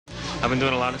I've been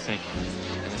doing a lot of thinking.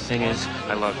 And the thing is,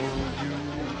 I love you.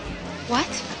 What?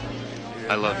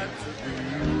 I love you.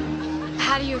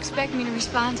 How do you expect me to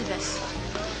respond to this?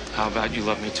 How about you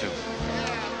love me too?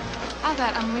 How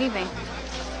about I'm leaving?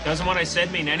 Doesn't what I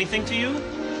said mean anything to you?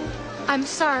 I'm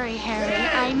sorry, Harry.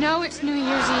 I know it's New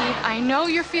Year's Eve. I know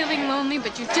you're feeling lonely,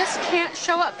 but you just can't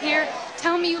show up here,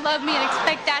 tell me you love me, and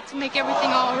expect that to make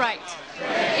everything all right.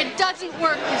 It doesn't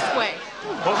work this way.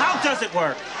 Well, how does it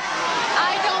work?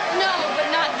 I don't know,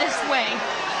 but not this way.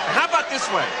 How about this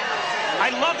way? I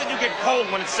love that you get cold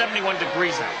when it's 71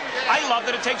 degrees out. I love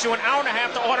that it takes you an hour and a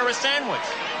half to order a sandwich.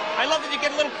 I love that you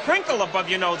get a little crinkle above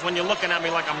your nose when you're looking at me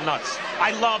like I'm nuts.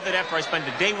 I love that after I spend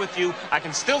a day with you, I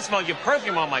can still smell your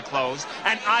perfume on my clothes.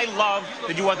 And I love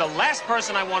that you are the last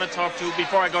person I want to talk to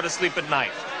before I go to sleep at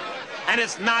night. And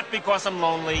it's not because I'm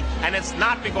lonely, and it's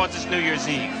not because it's New Year's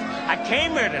Eve. I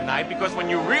came here tonight because when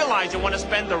you realize you want to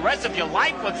spend the rest of your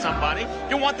life with somebody,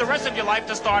 you want the rest of your life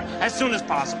to start as soon as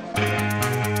possible.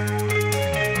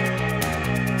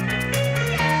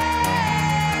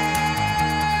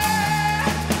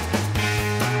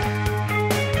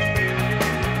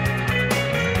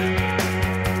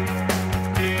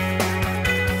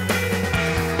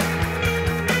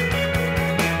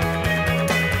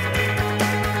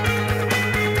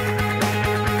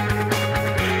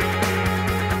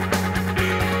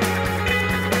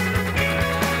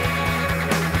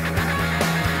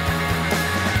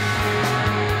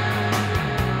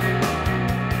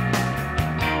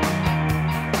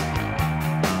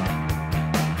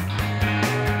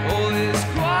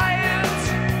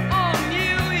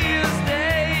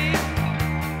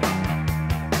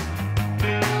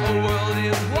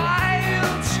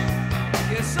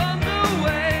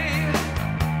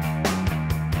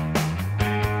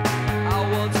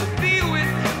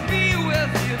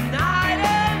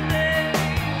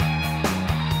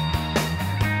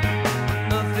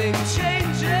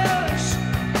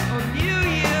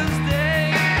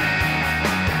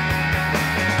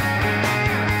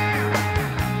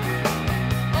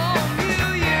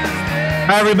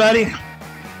 Hi, everybody.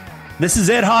 This is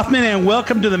Ed Hoffman, and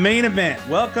welcome to the main event.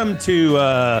 Welcome to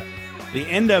the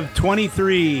end of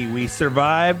 23. We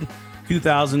survived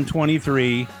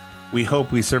 2023. We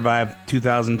hope we survive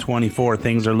 2024.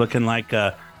 Things are looking like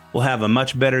we'll have a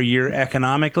much better year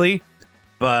economically,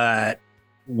 but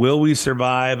will we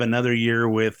survive another year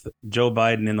with Joe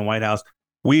Biden in the White House?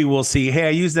 We will see. Hey,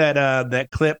 I used that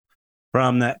clip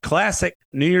from that classic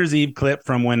New Year's Eve clip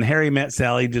from When Harry Met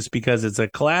Sally, just because it's a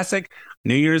classic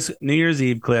New Year's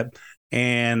Eve clip.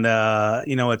 And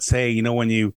it's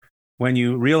when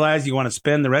you realize you want to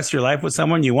spend the rest of your life with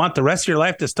someone, you want the rest of your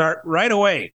life to start right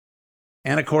away.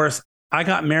 And of course, I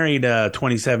got married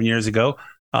 27 years ago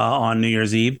on New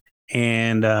Year's Eve,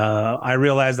 and I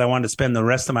realized I wanted to spend the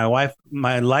rest of my life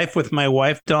with my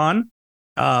wife, Dawn.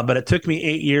 But it took me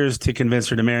 8 years to convince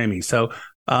her to marry me. So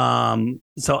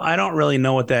I don't really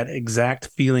know what that exact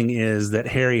feeling is that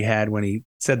Harry had when he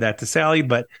said that to Sally,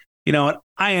 but you know what?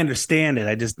 I understand it.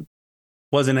 I just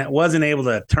wasn't able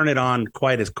to turn it on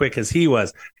quite as quick as he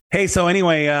was. Hey, so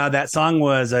anyway, that song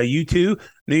was U2,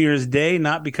 New Year's Day,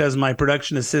 not because my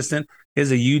production assistant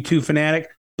is a U2 fanatic,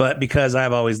 but because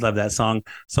I've always loved that song.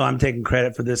 So I'm taking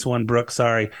credit for this one, Brooke.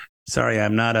 Sorry,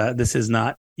 I'm not. This is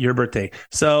not your birthday.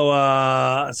 So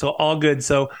all good.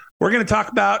 So we're going to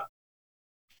talk about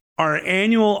our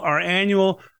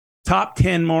annual top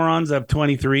 10 morons of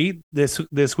 23 this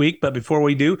week. But before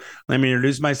we do, let me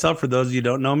introduce myself. For those of you who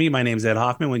don't know me, my name is Ed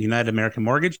Hoffman with United American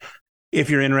Mortgage. If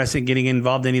you're interested in getting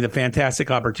involved in any of the fantastic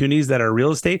opportunities that are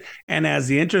real estate, and as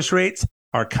the interest rates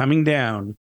are coming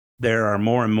down, there are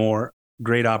more and more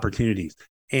great opportunities.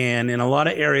 And in a lot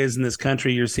of areas in this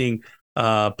country, you're seeing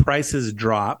prices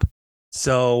drop.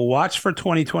 So watch for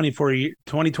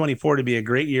 2024 to be a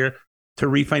great year to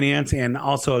refinance, and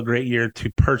also a great year to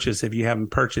purchase if you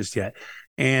haven't purchased yet.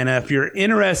 And if you're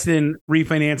interested in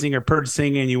refinancing or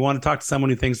purchasing and you want to talk to someone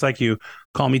who thinks like you,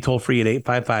 call me toll free at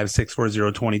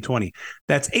 855-640-2020.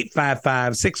 That's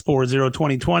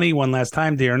 855-640-2020. One last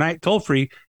time, day or night, toll free,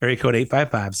 area code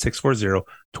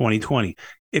 855-640-2020.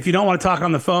 If you don't want to talk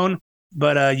on the phone,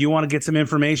 but you want to get some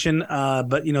information,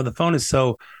 but the phone is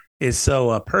so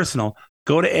personal,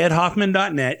 go to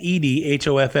edhoffman.net,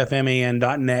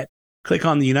 edhoffman.net. Click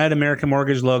on the United American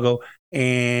Mortgage logo,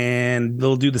 and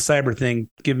they'll do the cyber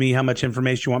thing. Give me how much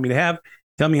information you want me to have.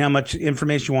 Tell me how much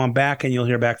information you want back, and you'll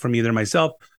hear back from either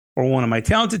myself or one of my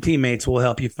talented teammates who will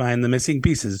help you find the missing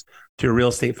pieces to a real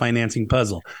estate financing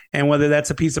puzzle. And whether that's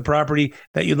a piece of property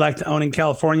that you'd like to own in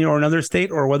California or another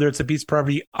state, or whether it's a piece of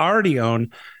property you already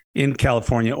own in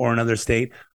California or another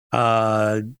state,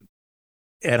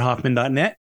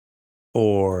 edhoffman.net.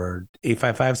 or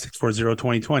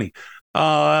 855-640-2020.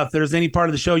 If there's any part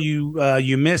of the show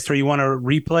you missed or you want to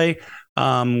replay,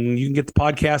 you can get the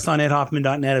podcast on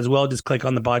edhoffman.net as well. Just click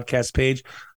on the podcast page.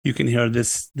 You can hear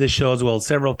this show as well as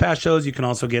several past shows. You can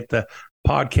also get the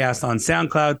podcast on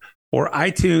SoundCloud or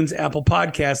iTunes, Apple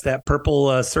Podcasts, that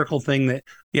purple circle thing that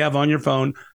you have on your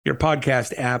phone, your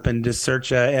podcast app, and just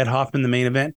search Ed Hoffman, the main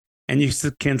event. And you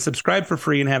can subscribe for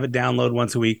free and have it download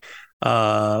once a week.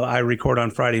 I record on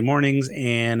Friday mornings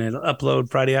and it'll upload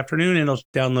Friday afternoon and it'll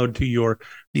download to your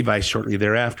device shortly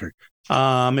thereafter.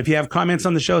 If you have comments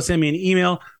on the show, send me an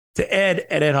email to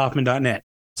ed@edhoffman.net.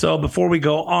 So before we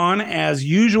go on, as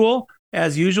usual,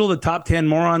 the top 10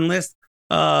 moron list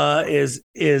is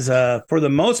for the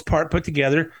most part put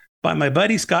together by my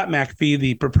buddy Scott McAfee,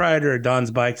 the proprietor of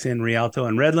Don's Bikes in Rialto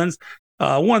and Redlands,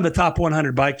 one of the top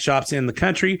 100 bike shops in the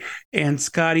country. And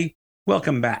Scotty,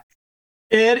 welcome back.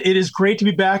 Ed, it is great to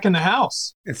be back in the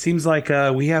house. It seems like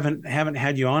we haven't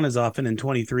had you on as often in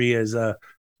 23 as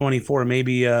 24.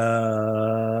 Maybe it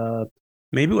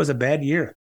was a bad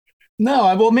year.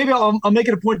 No, well, maybe I'll make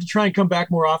it a point to try and come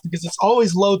back more often because it's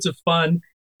always loads of fun.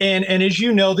 And as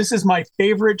you know, this is my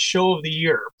favorite show of the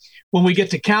year when we get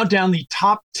to count down the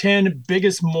top 10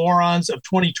 biggest morons of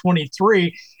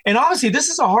 2023. And obviously, this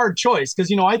is a hard choice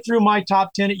because, I threw my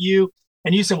top 10 at you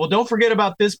and you said, well, don't forget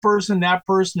about this person, that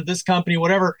person, this company,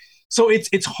 whatever. So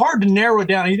it's hard to narrow it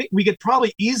down. I think we could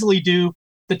probably easily do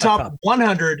the top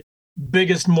 100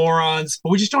 biggest morons,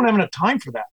 but we just don't have enough time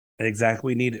for that.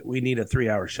 Exactly. We need a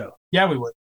 3-hour show. Yeah, we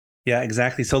would. Yeah,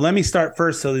 exactly. So let me start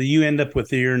first so that you end up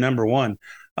with your number one.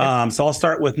 So I'll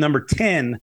start with number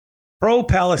 10,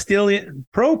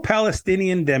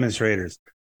 pro-Palestinian demonstrators.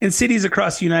 In cities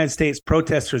across the United States,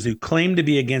 protesters who claim to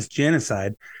be against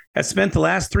genocide have spent the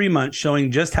last 3 months showing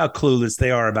just how clueless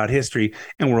they are about history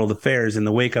and world affairs in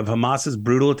the wake of Hamas's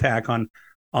brutal attack on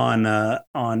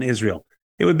Israel.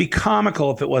 It would be comical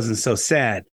if it wasn't so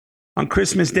sad. On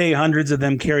Christmas Day, hundreds of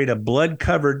them carried a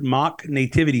blood-covered mock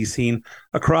nativity scene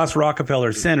across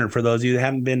Rockefeller Center. For those of you that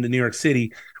haven't been to New York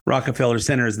City, Rockefeller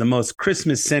Center is the most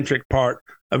Christmas-centric part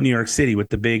of New York City, with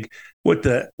the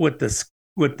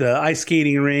ice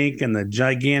skating rink and the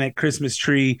gigantic Christmas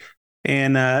tree,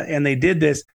 and they did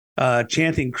this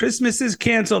chanting, "Christmas is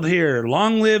canceled here.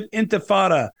 Long live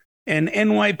Intifada and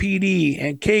NYPD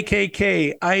and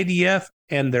KKK, IDF,"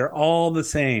 and they're all the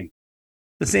same.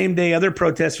 The same day, other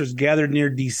protesters gathered near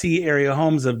D.C. area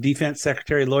homes of Defense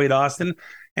Secretary Lloyd Austin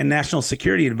and National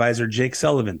Security Advisor Jake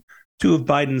Sullivan, two of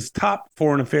Biden's top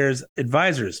foreign affairs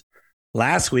advisors.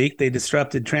 Last week, they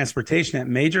disrupted transportation at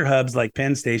major hubs like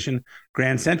Penn Station,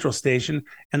 Grand Central Station,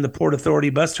 and the Port Authority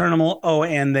bus terminal. Oh,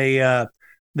 and they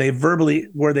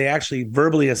actually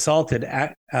verbally assaulted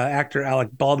actor Alec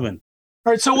Baldwin.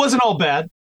 All right, so it wasn't all bad.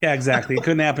 Yeah, exactly. It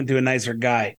couldn't happen to a nicer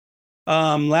guy.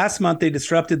 Last month, they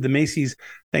disrupted the Macy's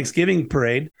Thanksgiving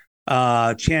parade,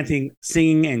 chanting,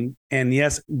 singing, and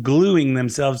yes, gluing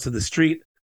themselves to the street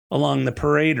along the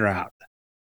parade route.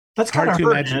 That's hard to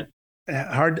imagine.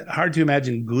 Hard to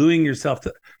imagine gluing yourself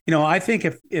to. I think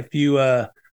if you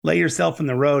lay yourself in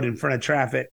the road in front of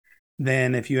traffic,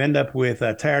 then if you end up with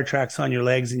tire tracks on your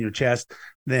legs and your chest,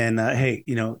 then hey,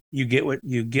 you get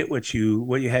what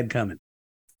you had coming.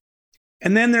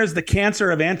 And then there's the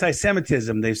cancer of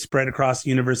anti-Semitism they've spread across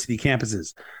university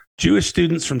campuses. Jewish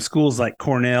students from schools like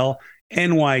Cornell,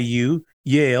 NYU,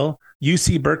 Yale,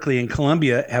 UC Berkeley, and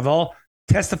Columbia have all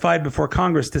testified before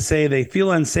Congress to say they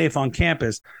feel unsafe on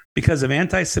campus because of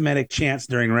anti-Semitic chants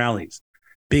during rallies,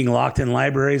 being locked in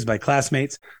libraries by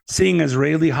classmates, seeing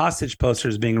Israeli hostage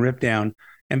posters being ripped down,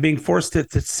 and being forced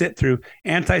to sit through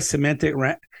anti-Semitic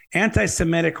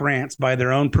rants by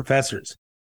their own professors.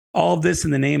 All of this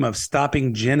in the name of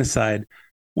stopping genocide,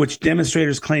 which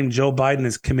demonstrators claim Joe Biden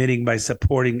is committing by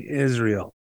supporting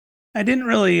Israel. I didn't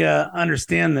really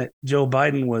understand that Joe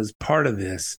Biden was part of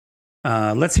this.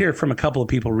 Let's hear from a couple of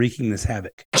people wreaking this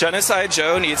havoc. Genocide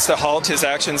Joe needs to halt his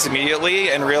actions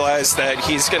immediately and realize that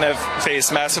he's going to face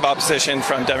massive opposition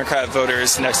from Democrat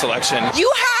voters next election.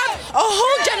 You have a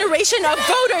whole generation of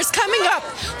voters coming up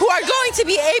who are going to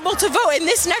be able to vote in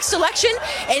this next election,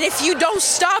 and if you don't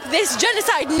stop this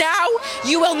genocide now,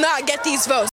 you will not get these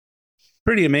votes.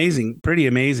 Pretty amazing.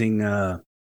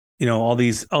 All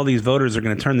these voters are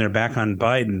going to turn their back on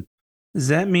Biden. Does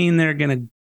that mean they're going to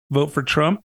vote for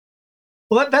Trump?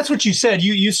 Well, that's what you said.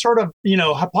 You sort of,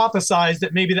 hypothesized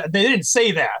that maybe they didn't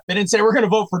say that. They didn't say we're going to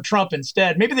vote for Trump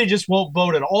instead. Maybe they just won't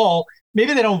vote at all.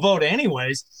 Maybe they don't vote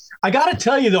anyways. I got to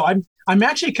tell you, though, I'm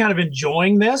actually kind of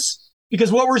enjoying this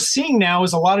because what we're seeing now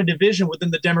is a lot of division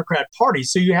within the Democrat Party.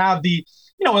 So you have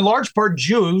in large part,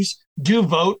 Jews do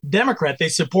vote Democrat. They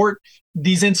support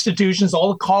these institutions, all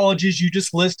the colleges you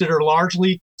just listed, are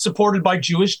largely supported by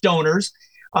Jewish donors.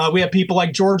 We have people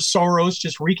like George Soros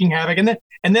just wreaking havoc,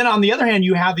 and then on the other hand,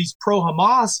 you have these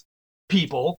pro-Hamas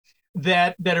people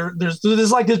that are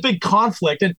there's like this big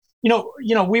conflict, and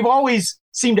we've always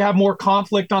seemed to have more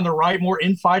conflict on the right, more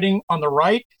infighting on the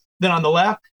right than on the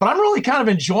left. But I'm really kind of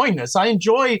enjoying this. I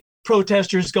enjoy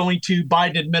protesters going to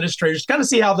Biden administrators, kind of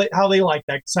see how they like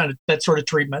that sort of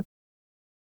treatment.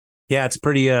 Yeah, it's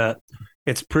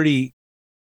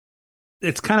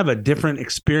kind of a different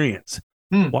experience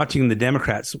watching the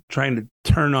Democrats trying to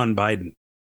turn on Biden.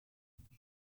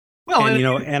 Well,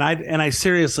 and I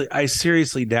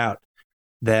seriously doubt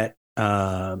that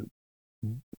Benjamin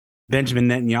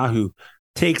Netanyahu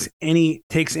takes any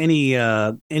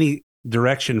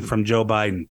direction from Joe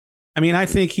Biden. I mean, I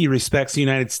think he respects the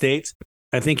United States.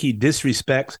 I think he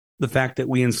disrespects the fact that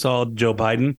we installed Joe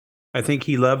Biden. I think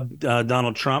he loved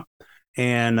Donald Trump,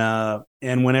 and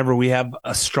whenever we have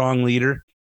a strong leader,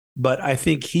 but I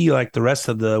think he, like the rest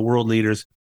of the world leaders,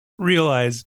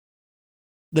 realize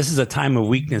this is a time of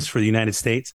weakness for the United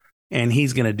States, and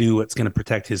he's going to do what's going to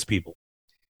protect his people.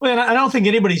 Well, I don't think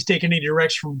anybody's taking any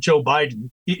direction from Joe Biden.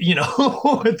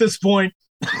 At this point,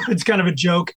 it's kind of a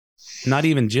joke. Not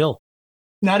even Jill.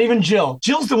 Not even Jill.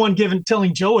 Jill's the one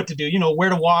telling Joe what to do, where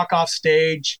to walk off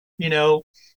stage,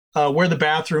 where the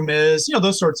bathroom is,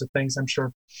 those sorts of things, I'm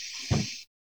sure.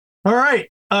 All right.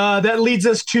 That leads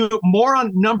us to more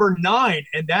on number 9,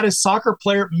 and that is soccer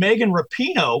player Megan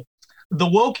Rapinoe. The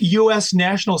woke U.S.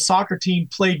 national soccer team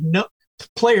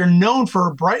player known for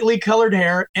her brightly colored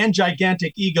hair and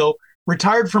gigantic ego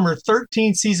retired from her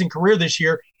 13-season career this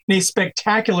year in a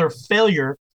spectacular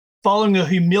failure following a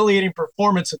humiliating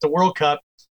performance at the World Cup.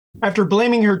 After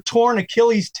blaming her torn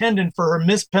Achilles tendon for her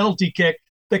missed penalty kick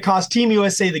that cost Team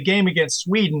USA the game against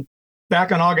Sweden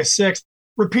back on August 6th,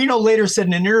 Rapinoe later said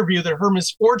in an interview that her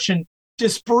misfortune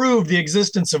disproved the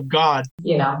existence of God.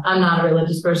 I'm not a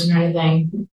religious person or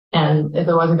anything. And if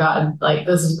there was a God,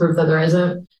 this is proof that there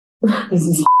isn't. This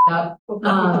is up.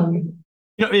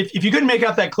 If you couldn't make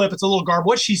out that clip, it's a little garb.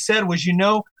 What she said was,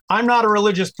 I'm not a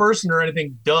religious person or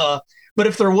anything, duh. But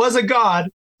if there was a God,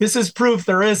 this is proof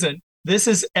there isn't. This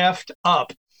is effed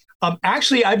up.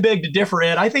 Actually, I beg to differ,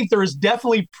 Ed. I think there is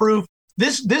definitely proof.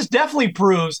 This definitely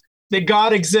proves that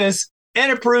God exists, and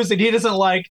it proves that he doesn't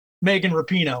like Megan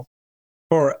Rapinoe.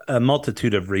 For a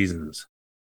multitude of reasons,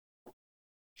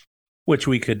 which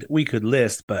we could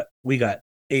list, but we got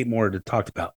 8 more to talk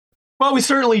about. Well, we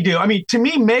certainly do. I mean, to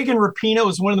me, Megan Rapinoe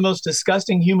is one of the most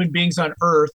disgusting human beings on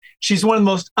earth. She's one of the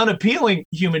most unappealing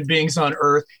human beings on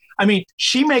earth. I mean,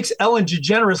 she makes Ellen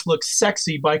DeGeneres look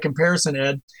sexy by comparison,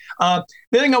 Ed. The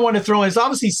thing I want to throw in is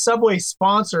obviously Subway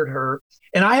sponsored her,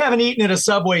 and I haven't eaten at a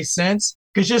Subway since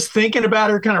because just thinking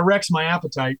about her kind of wrecks my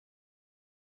appetite.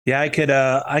 Yeah, I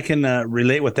can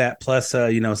relate with that. Plus,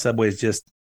 Subway is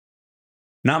just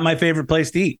not my favorite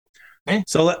place to eat. Okay.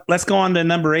 So let's go on to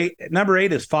number 8. Number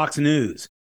 8 is Fox News.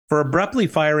 For abruptly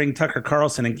firing Tucker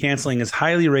Carlson and canceling his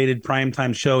highly rated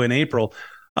primetime show in April,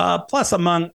 plus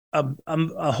among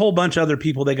a whole bunch of other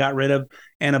people they got rid of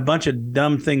and a bunch of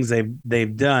dumb things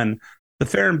they've done, the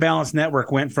Fair and Balanced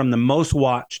Network went from the most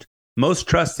watched, most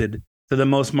trusted to the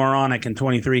most moronic in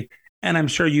 23. And I'm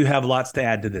sure you have lots to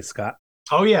add to this, Scott.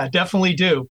 Oh yeah, definitely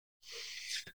do.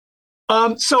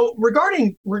 So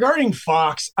regarding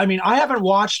Fox, I mean, I haven't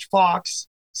watched Fox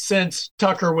since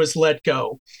Tucker was let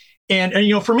go. And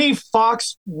for me,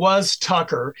 Fox was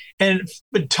Tucker.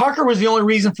 But Tucker was the only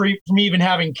reason for me even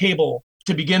having cable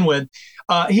to begin with.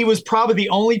 He was probably the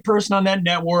only person on that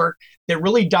network that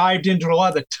really dived into a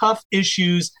lot of the tough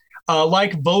issues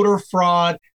like voter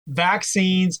fraud,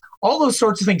 vaccines, all those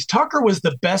sorts of things. Tucker was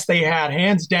the best they had,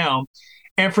 hands down.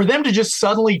 And for them to just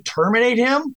suddenly terminate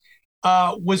him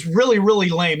was really, really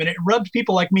lame. And it rubbed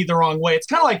people like me the wrong way. It's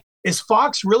kind of like, is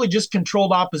Fox really just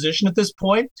controlled opposition at this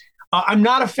point? I'm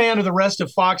not a fan of the rest of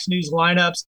Fox News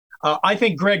lineups. I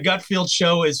think Greg Gutfield's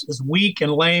show is weak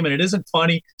and lame, and it isn't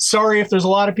funny. Sorry if there's a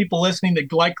lot of people listening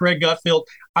that like Greg Gutfield.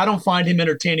 I don't find him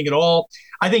entertaining at all.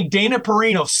 I think Dana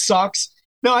Perino sucks.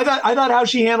 No, I thought how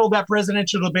she handled that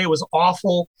presidential debate was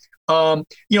awful.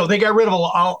 They got rid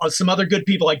of some other good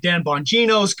people, like Dan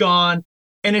Bongino's gone,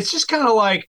 and it's just kind of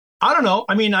like, I don't know.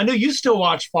 I mean, I know you still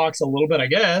watch Fox a little bit, I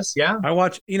guess. Yeah, I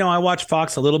watch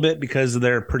Fox a little bit because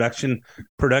their production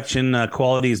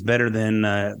quality is better than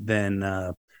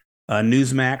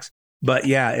Newsmax. But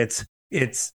yeah,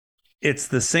 it's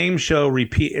the same show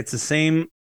It's the same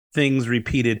things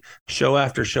repeated show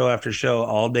after show after show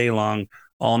all day long,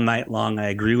 all night long. I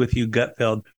agree with you.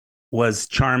 Gutfeld was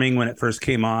charming when it first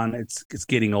came on. It's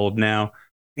getting old now,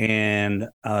 and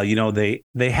they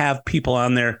have people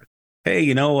on there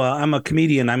Hey, I'm a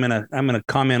comedian. I'm gonna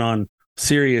comment on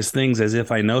serious things as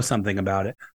if I know something about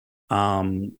it.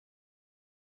 Um,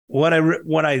 what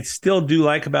I still do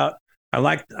like about I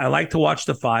like to watch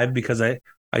the five because I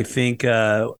think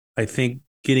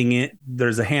getting it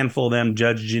there's a handful of them.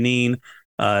 Judge Janine,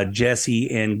 Jesse,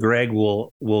 and Greg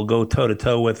will go toe to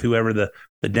toe with whoever the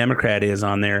Democrat is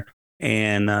on there,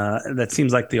 and that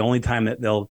seems like the only time that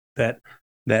they'll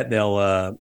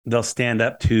stand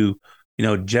up to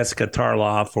Jessica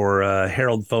Tarloff or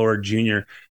Harold Forward Jr.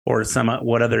 or some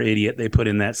what other idiot they put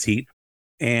in that seat.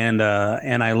 And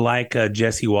I like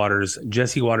Jesse Waters.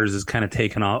 Jesse Waters is kind of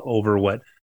taken over what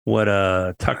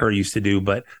Tucker used to do,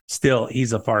 but still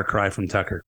he's a far cry from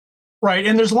Tucker. Right.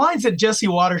 And there's lines that Jesse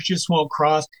Waters just won't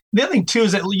cross. The other thing, too,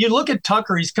 is that you look at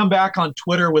Tucker, he's come back on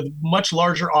Twitter with much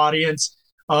larger audience.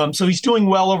 So he's doing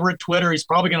well over at Twitter. He's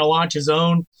probably going to launch his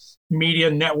own media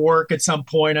network at some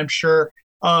point, I'm sure.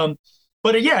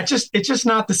 But yeah, it's just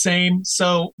not the same.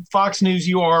 So Fox News,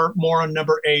 you are more on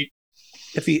number 8.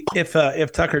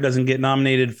 If Tucker doesn't get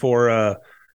nominated for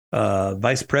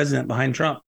vice president behind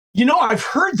Trump. I've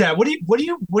heard that. What do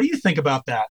you think about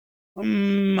that? I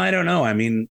don't know. I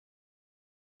mean,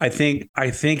 I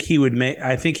think he would make.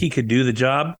 I think he could do the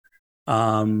job.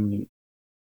 I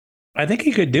think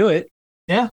he could do it.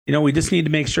 Yeah. We just need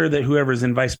to make sure that whoever's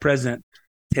in vice president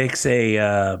takes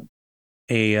a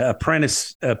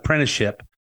apprenticeship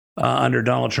under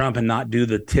Donald Trump and not do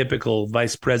the typical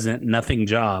vice president nothing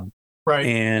job. Right.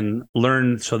 And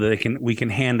learn so that we can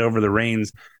hand over the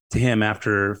reins to him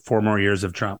after 4 more years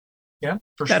of Trump. Yeah,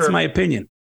 That's my opinion.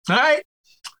 All right.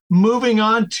 Moving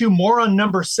on to more on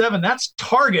number 7. That's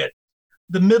Target.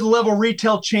 The mid-level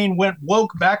retail chain went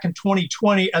woke back in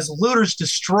 2020 as looters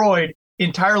destroyed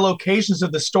entire locations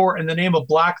of the store in the name of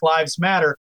Black Lives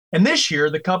Matter. And this year,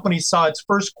 the company saw its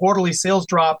first quarterly sales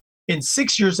drop in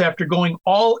 6 years after going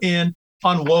all in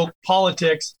on woke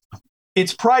politics.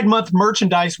 Its Pride Month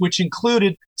merchandise, which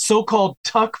included so-called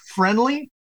tuck-friendly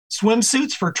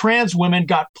swimsuits for trans women,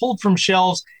 got pulled from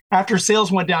shelves after sales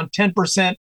went down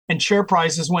 10% and share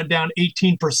prices went down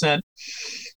 18%.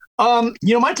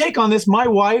 My take on this, my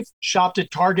wife shopped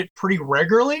at Target pretty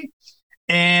regularly.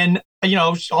 And,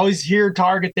 always hear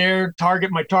Target there,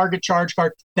 Target, my Target charge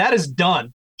card. That is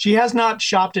done. She has not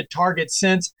shopped at Target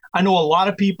since. I know a lot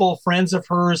of people, friends of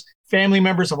hers, family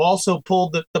members have also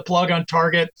pulled the plug on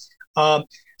Target.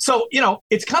 So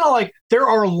it's kind of like there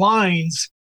are lines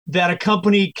that a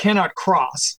company cannot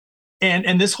cross.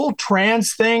 And this whole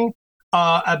trans thing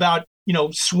about,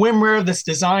 swimwear that's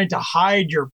designed to hide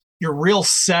your real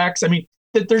sex. I mean,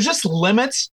 there's just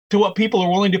limits to what people are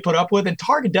willing to put up with. And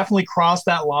Target definitely crossed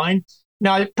that line.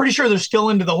 Now, I'm pretty sure they're still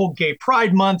into the whole Gay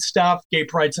Pride Month stuff, gay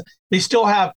pride. They still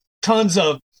have tons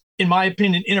of, in my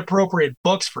opinion, inappropriate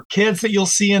books for kids that you'll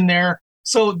see in there.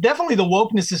 So definitely the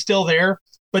wokeness is still there.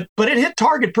 But it hit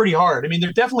Target pretty hard. I mean,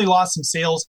 they've definitely lost some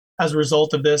sales as a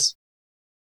result of this.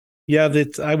 Yeah,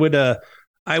 I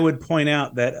would point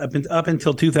out that up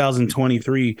until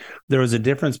 2023, there was a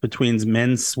difference between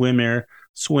men's swimwear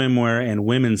and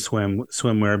women's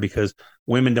swimwear because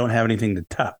women don't have anything to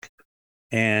tuck,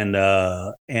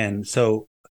 and so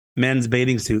men's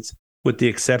bathing suits, with the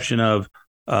exception of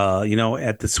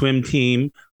at the swim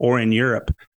team or in Europe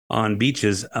on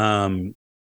beaches,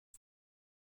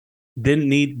 didn't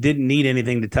need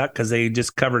anything to tuck because they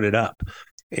just covered it up.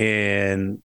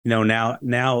 And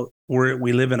now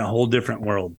we live in a whole different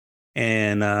world.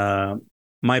 And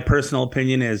my personal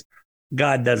opinion is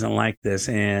God doesn't like this,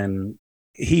 and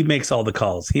he makes all the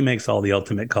calls. He makes all the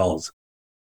ultimate calls.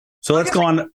 So let's go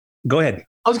on. Go ahead.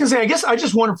 I was gonna say, I guess I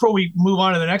just wonder before we move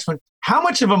on to the next one, how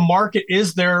much of a market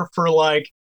is there for like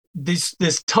this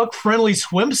tuck friendly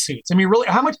swimsuits? I mean, really,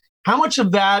 how much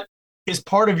of that is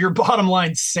part of your bottom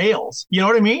line sales? You know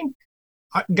what I mean?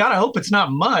 God, I hope it's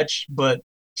not much, but it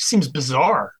seems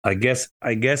bizarre. I guess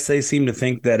they seem to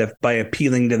think that if by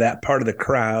appealing to that part of the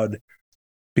crowd,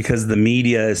 because the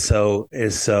media is so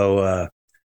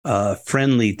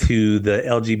friendly to the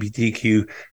LGBTQ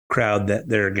crowd,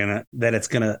 that it's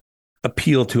gonna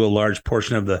appeal to a large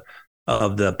portion of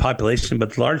the population.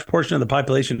 But the large portion of the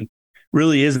population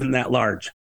really isn't that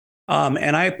large.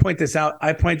 And I point this out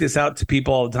to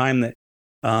people all the time that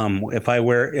if I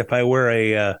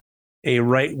wear a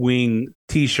right wing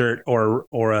T-shirt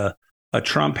or a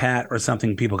Trump hat or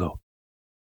something, people go,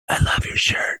 "I love your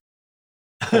shirt,"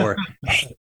 or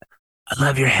 "Hey, I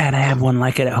love your hat. I have one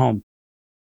like it at home."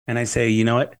 And I say, you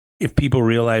know what? If people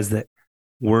realize that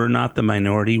we're not the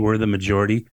minority, we're the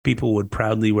majority, people would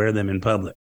proudly wear them in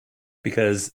public,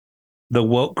 because the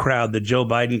woke crowd, the Joe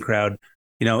Biden crowd,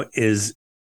 is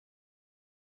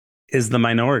the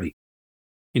minority.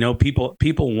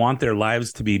 People want their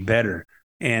lives to be better,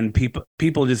 and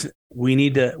people just we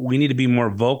need to be more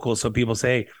vocal. So people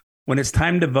say, when it's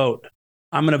time to vote,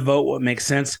 I'm going to vote what makes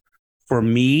sense for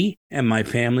me and my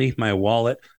family, my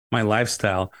wallet, my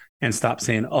lifestyle, and stop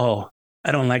saying, oh,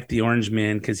 I don't like the orange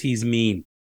man because he's mean.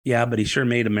 Yeah, but he sure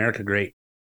made America great.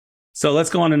 So let's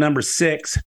go on to number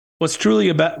 6. What's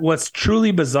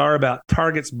truly bizarre about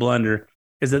Target's blunder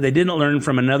is that they didn't learn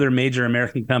from another major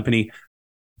American company,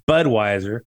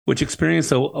 Budweiser, which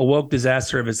experienced a woke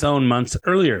disaster of its own months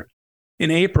earlier. In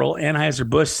April,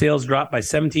 Anheuser-Busch sales dropped by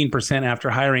 17%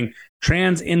 after hiring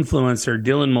trans influencer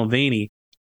Dylan Mulvaney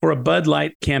for a Bud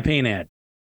Light campaign ad.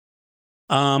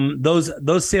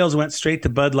 Those sales went straight to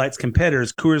Bud Light's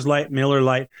competitors, Coors Light, Miller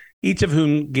Lite, each of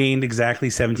whom gained exactly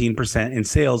 17% in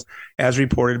sales, as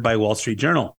reported by Wall Street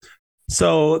Journal.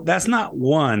 So that's not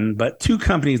one, but 2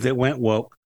 companies that went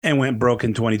woke and went broke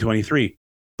in 2023.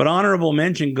 But honorable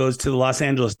mention goes to the Los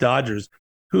Angeles Dodgers,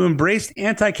 who embraced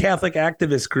anti-Catholic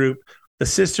activist group, the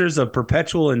Sisters of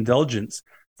Perpetual Indulgence,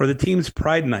 for the team's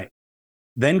Pride Night.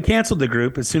 Then canceled the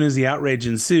group as soon as the outrage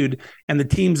ensued, and the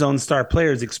team's own star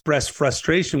players expressed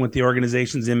frustration with the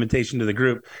organization's invitation to the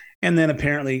group. And then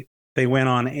apparently they went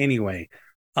on anyway.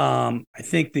 I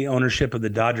think the ownership of the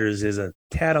Dodgers is a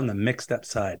tad on the mixed up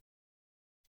side.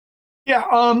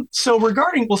 Yeah. So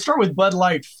we'll start with Bud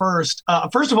Light first.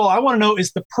 First of all, I want to know,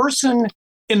 is the person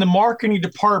in the marketing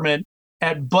department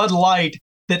at Bud Light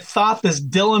that thought this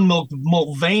Dylan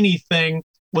Mulvaney thing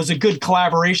was a good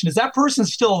collaboration, is that person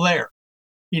still there?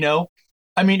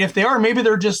 I mean, if they are, maybe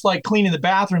they're just like cleaning the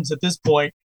bathrooms at this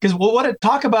point. Because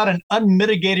talk about an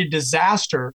unmitigated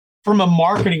disaster from a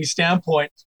marketing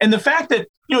standpoint. And the fact that,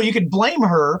 you could blame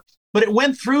her, but it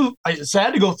went through, it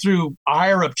had to go through a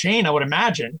higher up chain, I would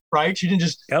imagine, right? She didn't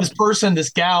just, this person, this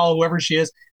gal, whoever she is,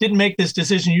 didn't make this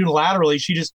decision unilaterally.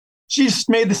 She just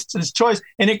made this choice,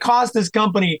 and it cost this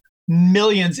company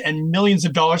millions and millions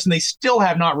of dollars, and they still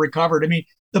have not recovered. I mean,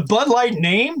 the Bud Light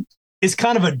name is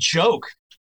kind of a joke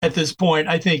at this point,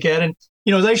 I think, Ed. And,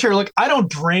 as I share, look, I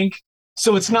don't drink,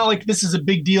 so it's not like this is a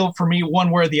big deal for me one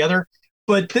way or the other.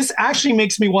 But this actually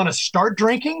makes me want to start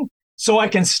drinking so I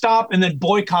can stop and then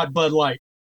boycott Bud Light.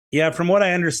 Yeah, from what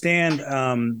I understand,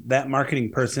 that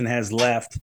marketing person has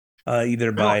left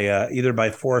either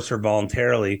by force or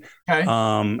voluntarily.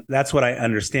 Okay. That's what I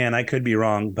understand. I could be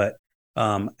wrong, but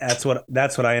that's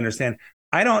what I understand.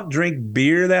 I don't drink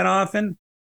beer that often,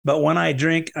 but when I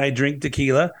drink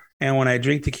tequila. And when I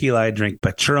drink tequila, I drink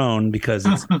Patron because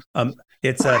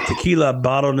it's a tequila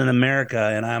bottled in America,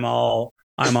 and I'm all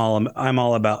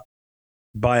about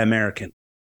Buy American.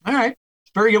 All right,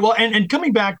 very good. Well, and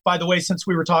coming back, by the way, since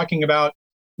we were talking about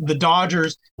the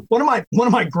Dodgers, one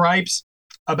of my gripes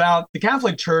about the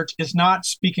Catholic Church is not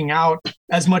speaking out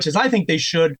as much as I think they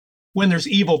should when there's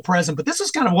evil present. But this is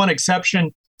kind of one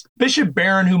exception. Bishop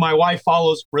Barron, who my wife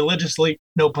follows religiously,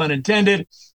 no pun intended,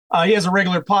 he has a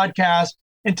regular podcast.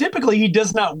 And typically, he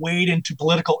does not wade into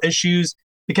political issues.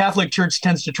 The Catholic Church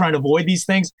tends to try and avoid these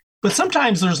things. But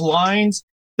sometimes there's lines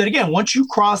that, again, once you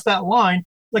cross that line,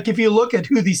 like if you look at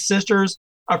who these Sisters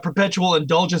of Perpetual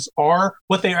Indulgence are,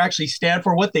 what they actually stand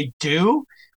for, what they do,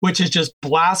 which is just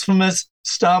blasphemous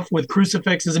stuff with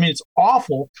crucifixes. I mean, it's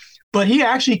awful. But he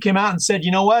actually came out and said, you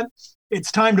know what?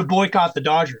 It's time to boycott the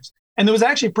Dodgers. And there was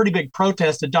actually a pretty big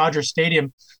protest at Dodger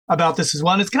Stadium about this as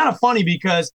well. And it's kind of funny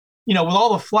because, with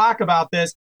all the flack about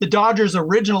this, the Dodgers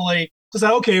originally said,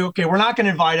 okay, we're not going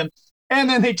to invite him. And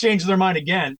then they changed their mind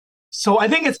again. So I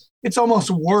think it's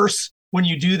almost worse when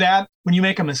you do that, when you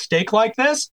make a mistake like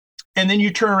this, and then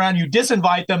you turn around, you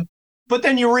disinvite them, but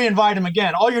then you re-invite them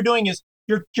again. All you're doing is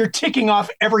you're ticking off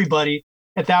everybody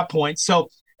at that point. So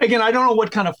again, I don't know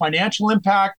what kind of financial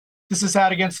impact this has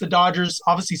had against the Dodgers.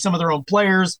 Obviously, some of their own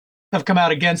players have come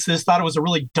out against this, thought it was a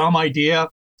really dumb idea.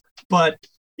 But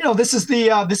this is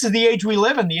the age we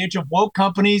live in, the age of woke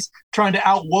companies trying to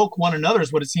out-woke one another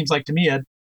is what it seems like to me, Ed.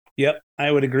 Yep,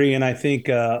 I would agree. And I think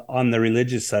on the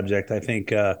religious subject, I think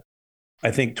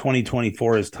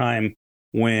 2024 is time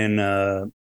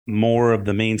when more of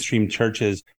the mainstream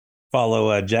churches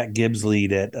follow Jack Gibbs'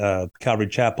 lead at Calvary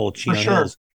Chapel, Chino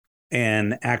Hills,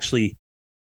 and actually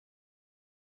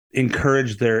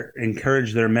encourage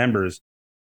their members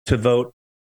to vote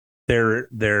their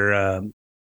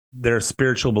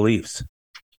spiritual beliefs,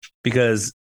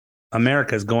 because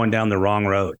America is going down the wrong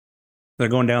road. They're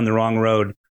going down the wrong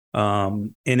road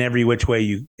in every which way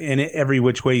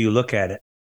you look at it.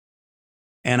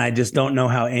 And I just don't know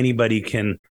how anybody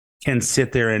can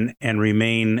sit there and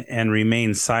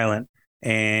remain silent.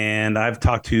 And I've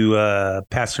talked to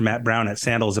Pastor Matt Brown at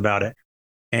Sandals about it,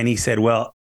 and he said,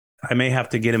 well, I may have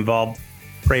to get involved.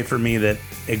 Pray for me that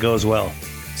it goes well.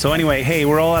 So anyway, hey,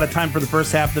 we're all out of time for the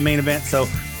first half of the main event. So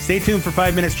stay tuned for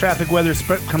 5 minutes traffic, weather,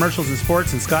 commercials, and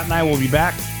sports. And Scott and I will be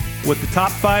back with the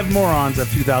top 5 morons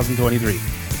of 2023.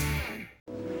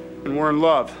 And we're in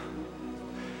love.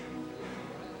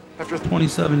 After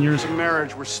 27 years. of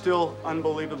marriage, we're still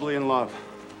unbelievably in love.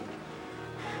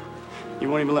 You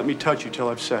won't even let me touch you till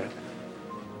I've said it.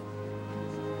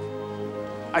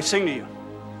 I sing to you.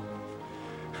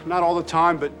 Not all the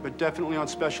time, but definitely on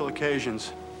special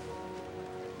occasions.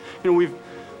 You know,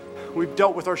 we've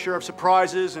dealt with our share of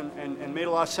surprises and made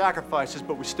a lot of sacrifices,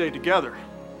 but we stayed together.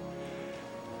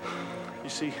 You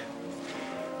see,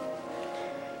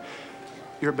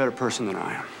 you're a better person than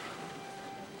I am.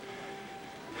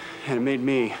 And it made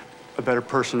me a better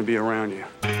person to be around you.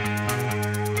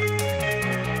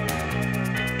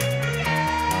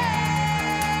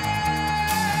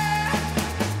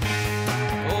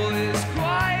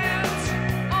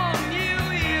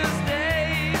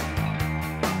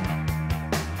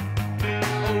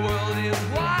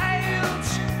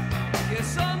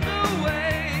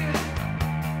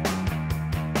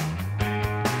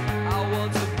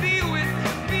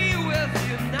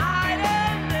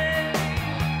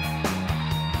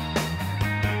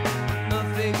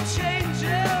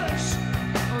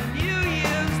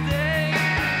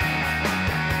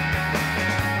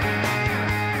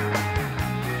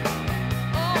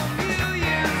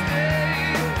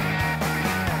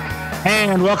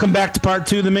 And welcome back to part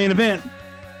 2 of the main event.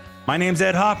 My name's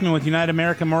Ed Hoffman with United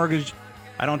American Mortgage.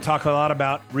 I don't talk a lot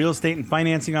about real estate and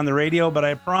financing on the radio, but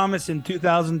I promise in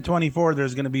 2024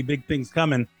 there's going to be big things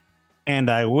coming, and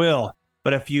I will.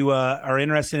 But if you are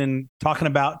interested in talking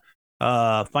about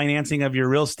financing of your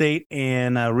real estate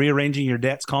and rearranging your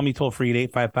debts, call me toll free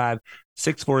at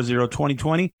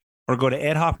 855-640-2020 or go to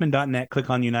edhoffman.net, click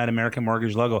on the United American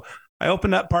Mortgage logo. I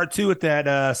opened up part 2 with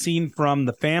that scene from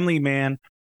The Family Man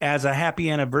as a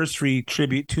happy anniversary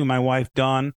tribute to my wife,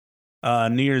 Dawn.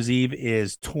 New Year's Eve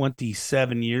is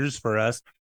 27 years for us.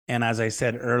 And as I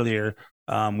said earlier,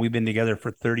 we've been together for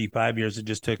 35 years. It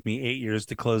just took me 8 years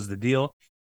to close the deal.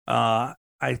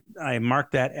 I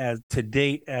marked that as to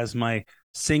date as my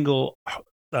single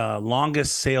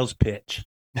longest sales pitch.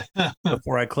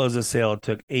 Before I closed the sale, it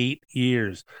took 8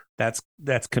 years. That's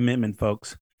commitment,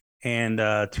 folks. And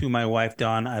to my wife,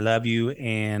 Dawn, I love you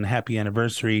and happy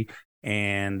anniversary.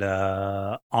 And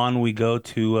on we go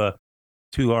to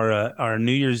our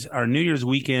New Year's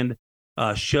weekend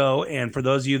show. And for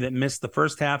those of you that missed the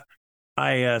first half,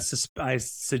 I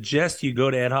suggest you go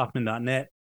to edhoffman.net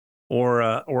or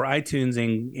iTunes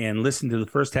and listen to the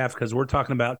first half, because we're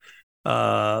talking about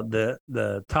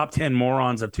the top 10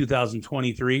 morons of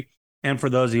 2023. And for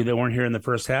those of you that weren't here in the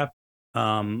first half,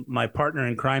 my partner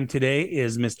in crime today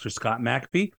is Mr. Scott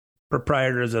McAfee,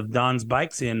 proprietors of Don's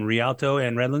Bikes in Rialto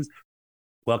and Redlands.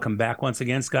 Welcome back once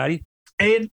again, Scotty.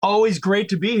 Hey, always great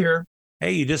to be here.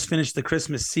 Hey, you just finished the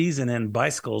Christmas season and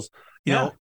bicycles, you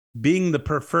know, being the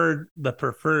preferred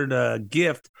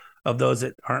gift of those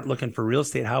that aren't looking for real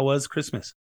estate. How was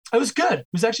Christmas? It was good. It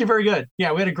was actually very good.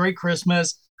 Yeah, we had a great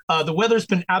Christmas. The weather's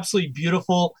been absolutely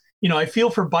beautiful. You know, I feel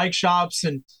for bike shops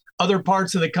and other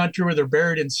parts of the country where they're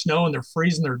buried in snow and they're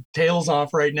freezing their tails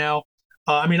off right now.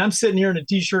 I mean, I'm sitting here in a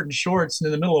t-shirt and shorts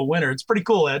in the middle of winter. It's pretty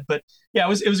cool, Ed. But yeah, it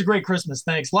was a great Christmas.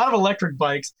 Thanks. A lot of electric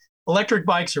bikes. Electric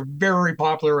bikes are very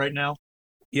popular right now.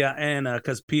 Yeah, and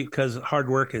because hard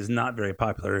work is not very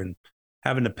popular and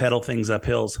having to pedal things up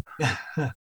hills.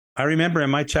 I remember in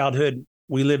my childhood,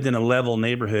 we lived in a level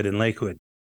neighborhood in Lakewood,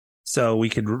 so we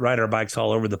could ride our bikes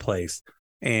all over the place.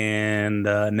 And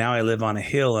now I live on a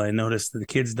hill. I noticed that the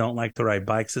kids don't like to ride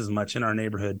bikes as much in our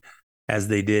neighborhood as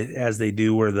they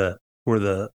do where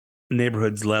the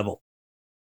neighborhood's level,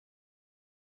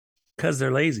 because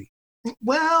they're lazy.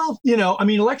 Well, you know, I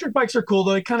mean, electric bikes are cool,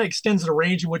 though. It kind of extends the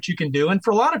range of what you can do. And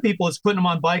for a lot of people, it's putting them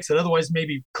on bikes that otherwise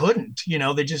maybe couldn't. You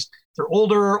know, they're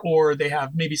older, or they have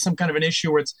maybe some kind of an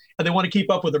issue where they want to keep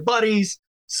up with their buddies.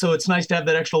 So it's nice to have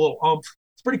that extra little oomph.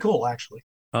 It's pretty cool, actually.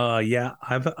 Yeah,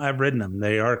 I've ridden them.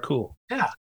 They are cool.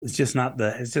 Yeah. It's just not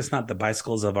the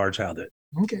bicycles of our childhood.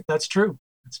 Okay, that's true.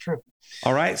 That's true.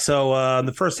 All right. So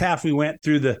the first half we went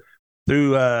through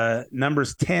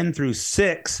numbers 10 through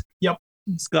 6. Yep.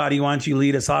 Scotty, why don't you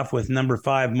lead us off with number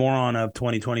 5, moron of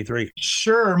 2023?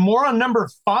 Sure. Moron number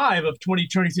 5 of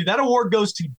 2023. That award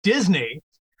goes to Disney.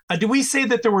 Did we say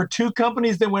that there were 2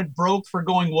 companies that went broke for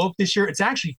going woke this year? It's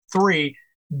actually 3.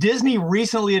 Disney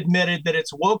recently admitted that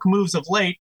its woke moves of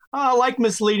late, like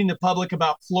misleading the public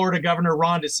about Florida Governor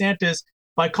Ron DeSantis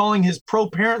by calling his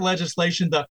pro-parent legislation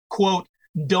the, quote,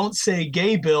 "Don't Say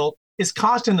Gay" bill, is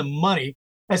costing them money,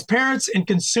 as parents and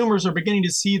consumers are beginning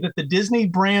to see that the Disney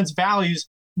brand's values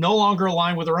no longer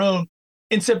align with their own.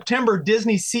 In September,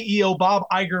 Disney CEO Bob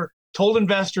Iger told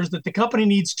investors that the company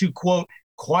needs to, quote,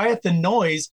 quiet the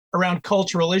noise around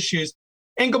cultural issues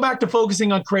and go back to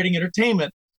focusing on creating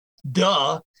entertainment.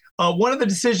 Duh. One of the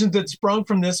decisions that sprung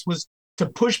from this was to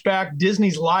push back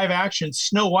Disney's live action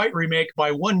Snow White remake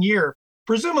by 1 year,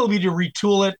 presumably to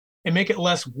retool it and make it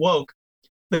less woke.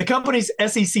 The company's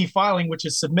SEC filing, which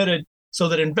is submitted so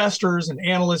that investors and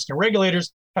analysts and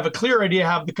regulators have a clear idea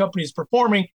how the company is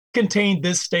performing, contained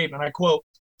this statement. I quote,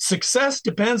 "Success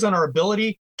depends on our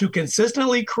ability to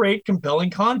consistently create compelling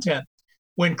content.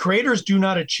 When creators do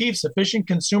not achieve sufficient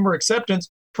consumer acceptance,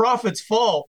 profits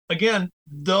fall." Again,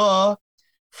 duh.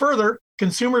 Further,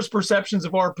 consumers' perceptions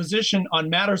of our position on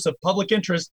matters of public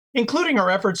interest, including our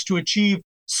efforts to achieve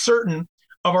certain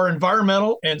of our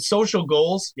environmental and social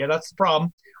goals, yeah, that's the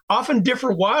problem, often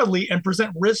differ wildly and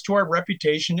present risk to our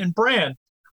reputation and brand.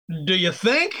 Do you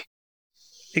think?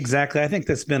 Exactly. I think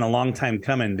that's been a long time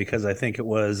coming because I think it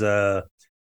was the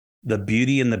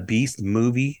Beauty and the Beast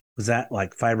movie. Was that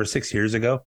like 5 or 6 years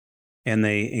ago? And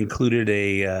they included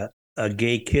a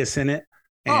gay kiss in it.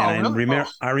 And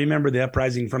I remember the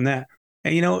uprising from that.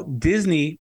 And, you know,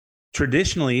 Disney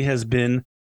traditionally has been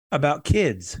about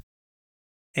kids.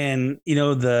 And, you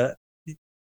know,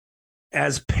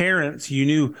 as parents, you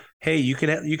knew, hey, you could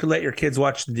let your kids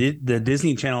watch the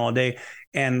Disney Channel all day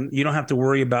and you don't have to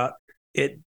worry about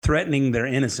it threatening their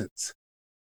innocence.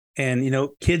 And, you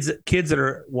know, kids that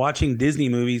are watching Disney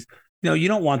movies, you know, you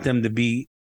don't want them to be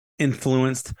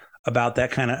influenced about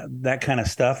that kind of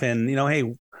stuff. And, you know,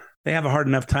 hey, they have a hard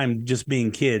enough time just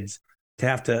being kids to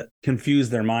have to confuse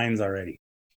their minds already.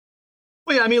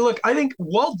 Well, yeah, I mean, look, I think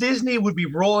Walt Disney would be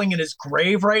rolling in his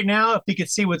grave right now if he could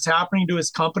see what's happening to his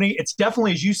company. It's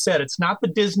definitely, as you said, it's not the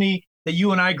Disney that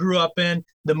you and I grew up in.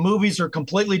 The movies are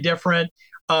completely different.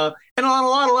 And on a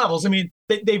lot of levels, I mean,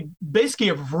 they basically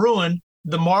have ruined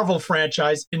the Marvel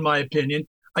franchise, in my opinion.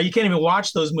 You can't even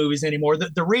watch those movies anymore.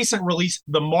 The recent release,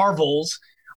 The Marvels,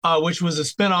 which was a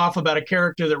spinoff about a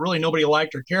character that really nobody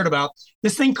liked or cared about.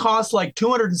 This thing cost like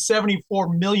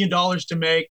 $274 million to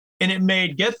make, and it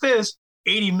made, get this,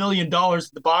 $80 million at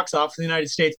the box office in the United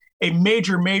States, a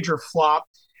major, major flop.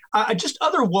 Just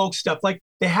other woke stuff, like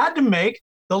they had to make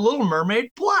The Little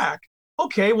Mermaid black.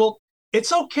 Okay, well,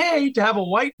 it's okay to have a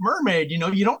white mermaid. You know,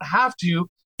 you don't have to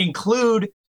include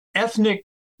ethnic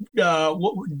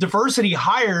diversity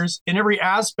hires in every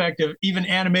aspect of even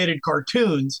animated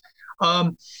cartoons.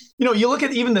 You know, you look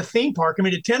at even the theme park. I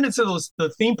mean, attendance of the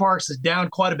theme parks is down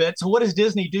quite a bit. So what does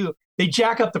Disney do? They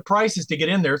jack up the prices to get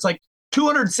in there. It's like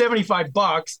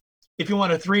 $275 if you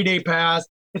want a 3-day pass.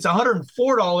 It's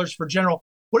 $104 for general.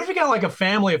 What if you got like a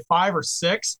family of 5 or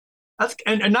 6?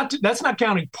 That's not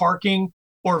counting parking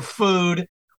or food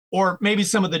or maybe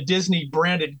some of the Disney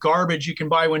branded garbage you can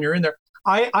buy when you're in there.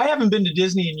 I haven't been to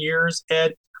Disney in years,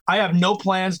 Ed. I have no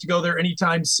plans to go there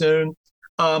anytime soon.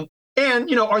 And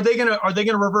you know, are they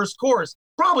gonna reverse course?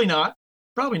 Probably not.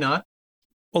 Probably not.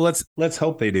 Well, let's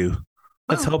hope they do.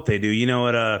 Let's hope they do. You know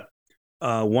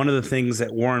what? One of the things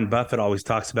that Warren Buffett always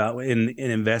talks about in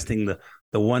investing,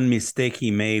 the one mistake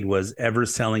he made was ever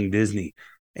selling Disney.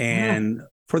 And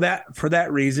for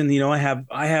that reason, you know, I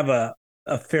have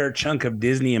a fair chunk of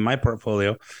Disney in my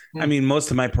portfolio. I mean,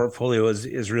 most of my portfolio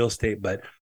is real estate, but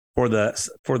for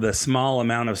the small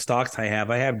amount of stocks I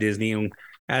have Disney. And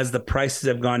as the prices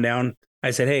have gone down,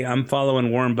 I said, hey, I'm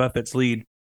following Warren Buffett's lead.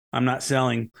 I'm not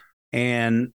selling.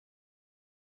 And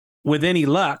with any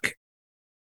luck,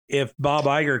 if Bob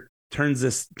Iger turns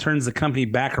the company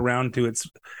back around to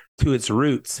its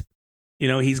roots, you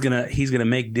know, he's gonna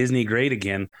make Disney great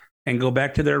again and go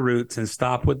back to their roots and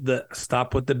stop with the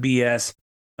BS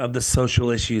of the social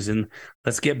issues, and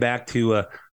let's get back to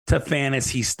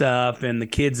fantasy stuff and the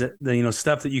kids, you know,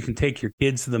 stuff that you can take your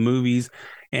kids to the movies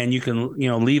and you can, you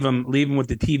know, leave them with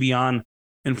the TV on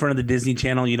in front of the Disney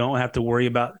Channel. You don't have to worry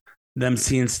about them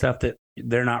seeing stuff that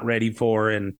they're not ready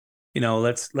for. And, you know,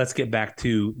 let's get back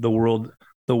to the world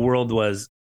was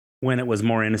when it was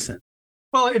more innocent.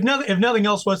 Well, if nothing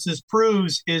else, what this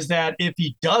proves is that if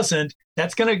he doesn't,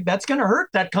 that's gonna hurt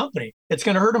that company. It's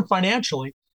gonna hurt him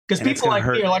financially because people like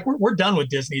me are like, we're done with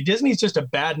Disney. Disney's just a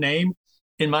bad name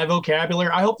in my vocabulary.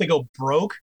 I hope they go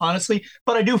broke, honestly.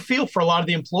 But I do feel for a lot of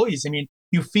the employees. I mean,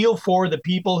 you feel for the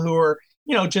people who are,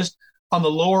 you know, just on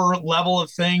the lower level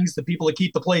of things, the people that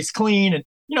keep the place clean, and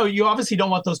you know, you obviously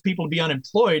don't want those people to be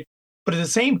unemployed. But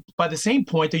by the same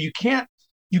point, though, you can't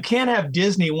have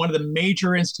Disney, one of the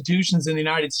major institutions in the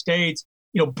United States,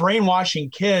 you know, brainwashing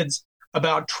kids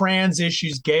about trans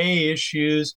issues, gay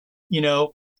issues, you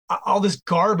know, all this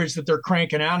garbage that they're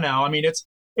cranking out now. I mean,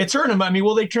 it's hurting them. I mean,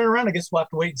 will they turn around? I guess we'll have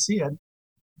to wait and see it.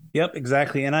 Yep,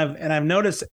 exactly. And I've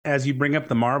noticed as you bring up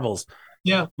the Marvels,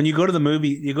 Yeah. when you go to the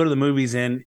movies,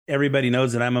 and everybody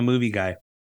knows that I'm a movie guy.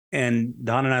 And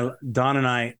Don and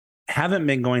I haven't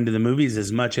been going to the movies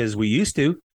as much as we used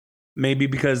to, maybe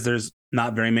because there's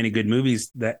not very many good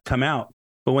movies that come out.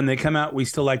 But when they come out, we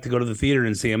still like to go to the theater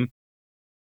and see them.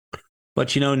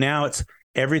 But now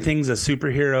everything's a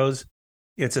superheroes.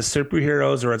 It's a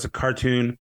superheroes, or it's a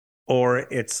cartoon, or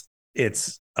it's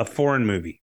a foreign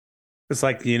movie. It's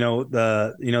like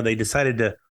they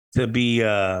decided to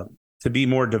be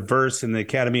more diverse in the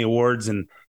Academy Awards,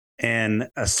 and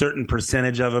a certain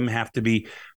percentage of them have to be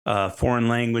foreign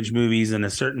language movies, and a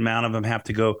certain amount of them have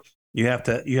to go. You have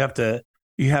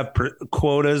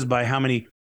quotas by how many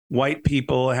white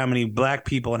people, how many black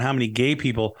people, and how many gay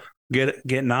people get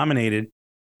nominated,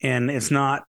 and it's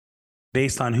not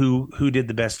based on who did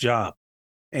the best job,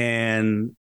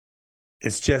 and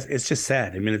it's just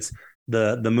sad. I mean, it's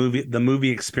the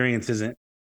movie experience isn't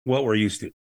what we're used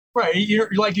to. Right.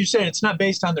 Like you said, it's not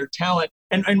based on their talent.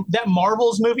 And that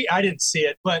Marvels movie, I didn't see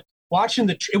it, but watching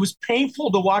it was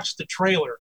painful to watch the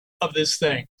trailer of this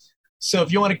thing. So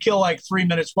if you want to kill like 3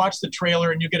 minutes, watch the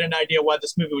trailer and you get an idea why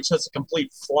this movie was such a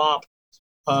complete flop.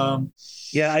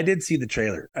 Yeah, I did see the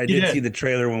trailer. I did see the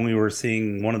trailer when we were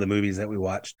seeing one of the movies that we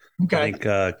watched. Okay. I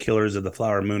think Killers of the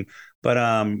Flower Moon. But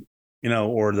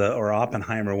or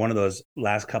Oppenheimer, one of those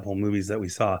last couple of movies that we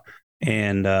saw.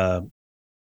 And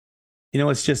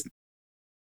it's just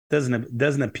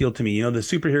doesn't appeal to me. The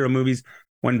superhero movies,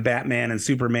 when Batman and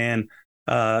Superman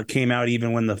came out,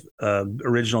 even when the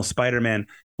original Spider-Man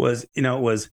was, it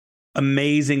was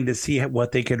amazing to see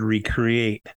what they could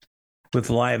recreate with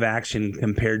live action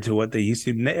compared to what they used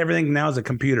to. Everything now is a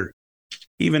computer.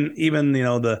 Even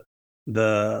the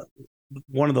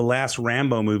one of the last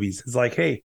Rambo movies is like,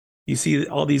 hey, you see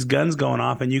all these guns going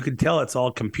off, and you can tell it's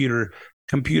all computer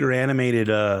animated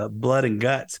blood and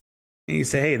guts. And you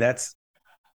say, hey, that's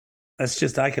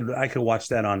just I could watch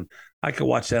that on a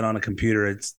computer.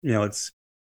 It's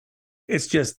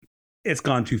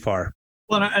gone too far.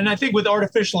 Well, and I think with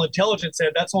artificial intelligence,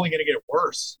 that's only going to get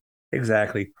worse.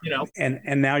 Exactly.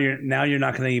 And now you're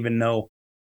not going to even know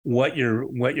what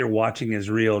you're watching is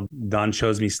real. Dawn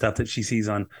shows me stuff that she sees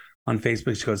on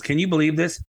Facebook. She goes, "Can you believe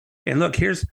this? And look,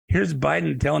 here's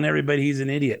Biden telling everybody he's an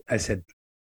idiot." I said,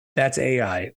 "That's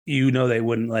AI. They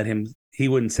wouldn't let him. He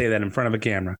wouldn't say that in front of a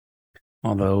camera,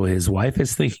 although his wife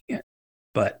is thinking it,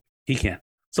 but he can't."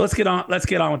 So let's get on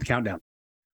with the countdown.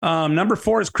 Number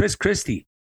 4 is Chris Christie.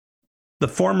 The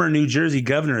former New Jersey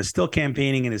governor is still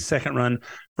campaigning in his second run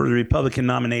for the Republican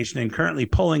nomination and currently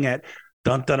polling at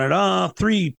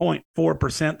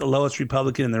 3.4%, the lowest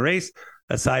Republican in the race,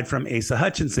 aside from Asa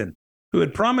Hutchinson, who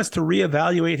had promised to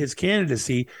reevaluate his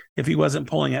candidacy if he wasn't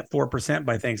polling at 4%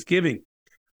 by Thanksgiving.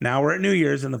 Now we're at New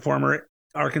Year's, and the former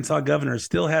Arkansas governor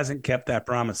still hasn't kept that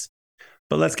promise.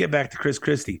 But let's get back to Chris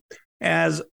Christie.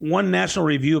 As one National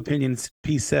Review opinion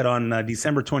piece said on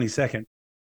December 22nd,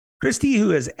 Christie, who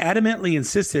has adamantly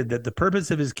insisted that the purpose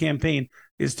of his campaign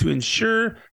is to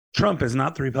ensure Trump is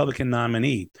not the Republican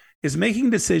nominee, is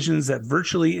making decisions that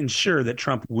virtually ensure that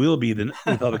Trump will be the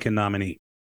Republican nominee.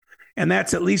 And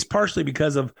that's at least partially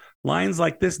because of lines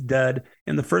like this dud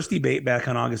in the first debate back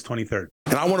on August 23rd.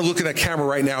 And I want to look at that camera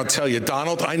right now and tell you,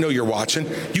 Donald, I know you're watching.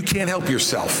 You can't help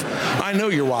yourself. I know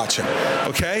you're watching,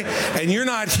 okay? And you're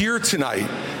not here tonight,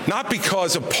 not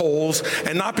because of polls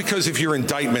and not because of your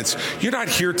indictments. You're not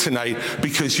here tonight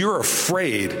because you're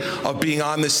afraid of being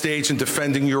on the stage and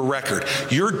defending your record.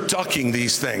 You're ducking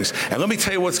these things. And let me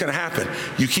tell you what's going to happen.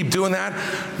 You keep doing that,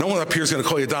 no one up here is going to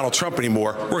call you Donald Trump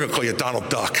anymore. We're going to call you Donald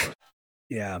Duck.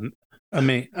 Yeah,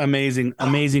 amazing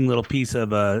little piece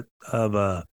of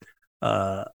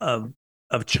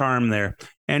charm there.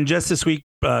 And just this week,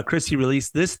 Christie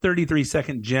released this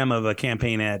 33-second gem of a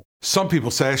campaign ad. Some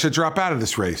people say I should drop out of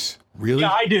this race. Really?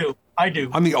 Yeah, I do.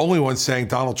 I'm the only one saying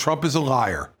Donald Trump is a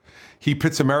liar. He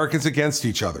pits Americans against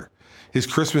each other. His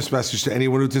Christmas message to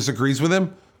anyone who disagrees with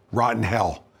him: rotten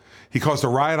hell. He caused a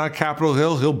riot on Capitol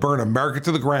Hill. He'll burn America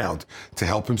to the ground to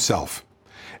help himself.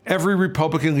 Every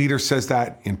Republican leader says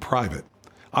that in private.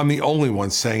 I'm the only one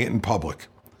saying it in public.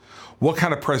 What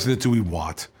kind of president do we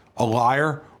want? A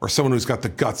liar or someone who's got the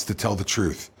guts to tell the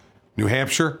truth? New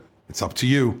Hampshire, it's up to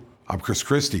you. I'm Chris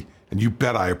Christie, and you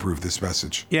bet I approve this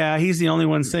message. Yeah, he's the only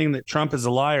one saying that Trump is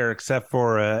a liar, except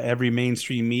for every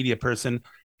mainstream media person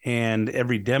and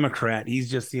every Democrat. He's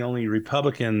just the only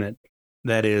Republican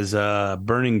that is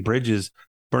burning bridges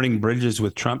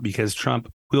with Trump, because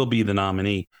Trump will be the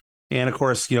nominee. And of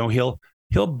course, we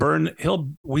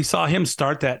saw him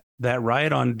start that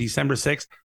riot on December 6th.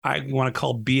 I want to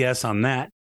call BS on that.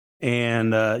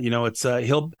 and it's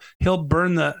he'll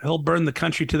burn the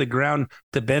country to the ground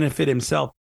to benefit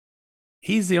himself.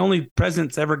 He's the only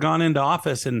president that's ever gone into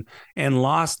office and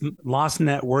lost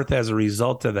net worth as a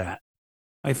result of that.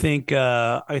 I think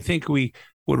we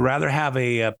would rather have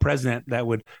a president that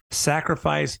would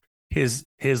sacrifice his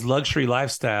luxury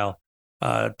lifestyle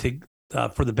for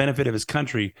the benefit of his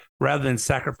country, rather than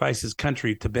sacrifice his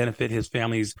country to benefit his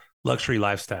family's luxury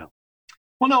lifestyle.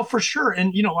 Well, no, for sure.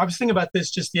 And, I was thinking about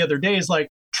this just the other day. Is like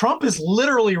Trump is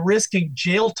literally risking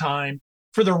jail time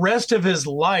for the rest of his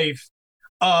life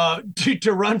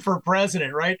to run for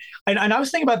president, right? And I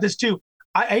was thinking about this too.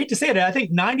 I hate to say it. I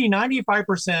think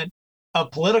 95% of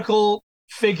political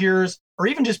figures, or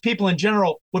even just people in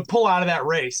general, would pull out of that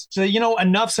race. So,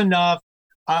 enough's enough.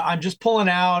 I'm just pulling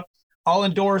out. I'll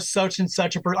endorse such and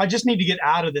such a person. I just need to get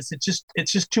out of this.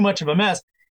 It's just too much of a mess.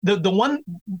 The one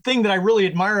thing that I really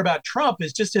admire about Trump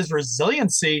is just his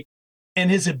resiliency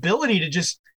and his ability to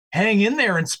just hang in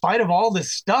there in spite of all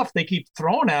this stuff they keep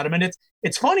throwing at him. And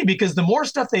it's funny because the more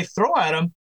stuff they throw at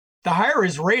him, the higher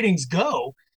his ratings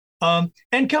go.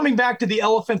 And coming back to the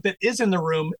elephant that is in the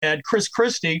room, Ed, Chris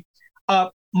Christie,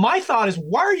 my thought is,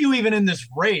 why are you even in this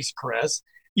race, Chris?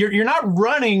 You're not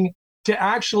running to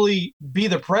actually be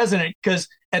the president, because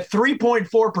at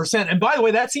 3.4%, and by the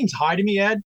way, that seems high to me,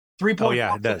 Ed. 3.4%. Oh,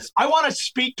 yeah, it does. I want to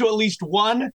speak to at least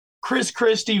one Chris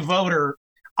Christie voter.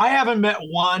 I haven't met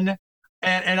one,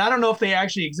 and I don't know if they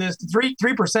actually exist.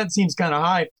 3% seems kind of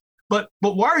high, but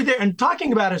why are you there? And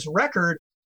talking about his record,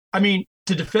 I mean,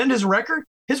 to defend his record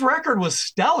was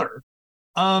stellar.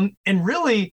 And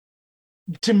really,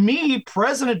 to me,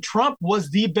 President Trump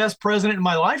was the best president in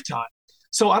my lifetime.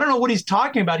 So I don't know what he's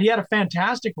talking about. He had a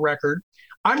fantastic record.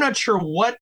 I'm not sure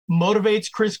what motivates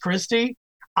Chris Christie.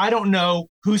 I don't know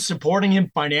who's supporting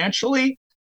him financially.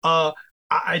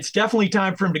 It's definitely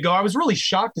time for him to go. I was really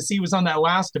shocked to see he was on that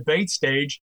last debate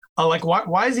stage.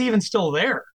 Why is he even still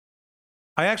there?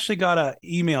 I actually got an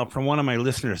email from one of my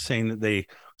listeners saying that they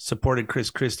supported Chris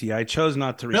Christie. I chose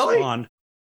not to respond.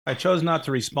 I chose not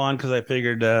to respond because I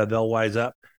figured they'll wise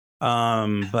up.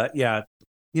 But yeah,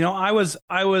 I was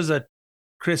a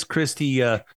Chris Christie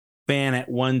fan at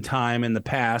one time in the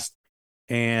past,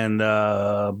 and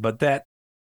but that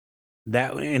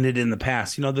ended in the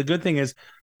past. The good thing is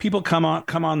people come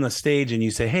on the stage and you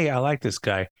say, "Hey, I like this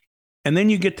guy," and then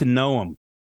you get to know him.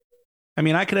 I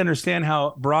mean, I could understand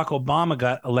how Barack Obama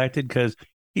got elected because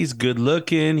he's good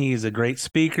looking, he's a great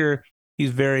speaker, he's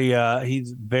very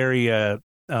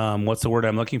what's the word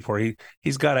I'm looking for?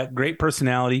 He's got a great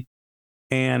personality.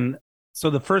 And so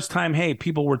the first time, hey,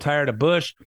 people were tired of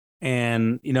Bush,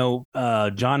 and John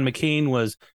McCain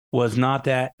was not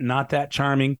that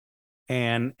charming,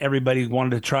 and everybody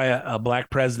wanted to try a black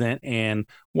president, and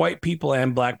white people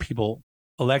and black people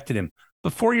elected him.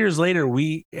 But 4 years later,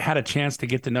 we had a chance to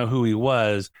get to know who he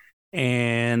was,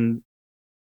 and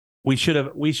we should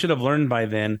have learned by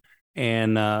then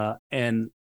and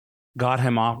got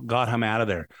him out of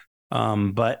there.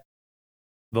 But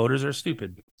voters are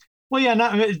stupid. Well, yeah,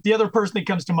 the other person that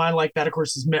comes to mind like that, of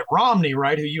course, is Mitt Romney,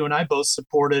 right? Who you and I both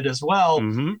supported as well.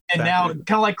 Mm-hmm, and exactly. Now,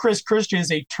 kind of like Chris Christie, is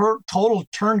a total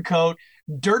turncoat,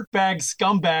 dirtbag,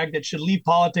 scumbag that should leave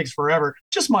politics forever.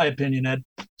 Just my opinion, Ed.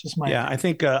 Just my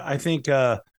opinion. I think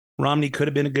Romney could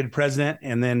have been a good president,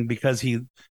 and then because he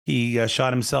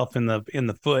shot himself in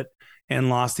the foot and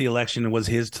lost the election, it was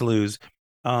his to lose.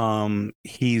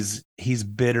 He's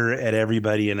bitter at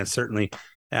everybody, and it's certainly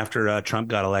after Trump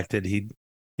got elected,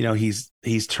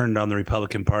 he's turned on the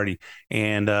Republican Party.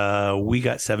 And we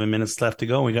got 7 minutes left to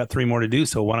go. And we got 3 more to do.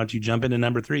 So why don't you jump into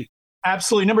number 3?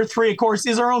 Absolutely. Number 3, of course,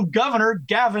 is our own governor,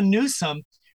 Gavin Newsom.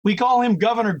 We call him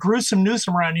Governor Gruesome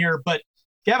Newsom around here, but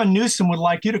Gavin Newsom would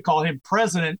like you to call him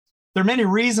president. There are many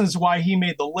reasons why he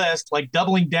made the list, like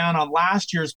doubling down on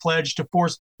last year's pledge to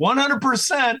force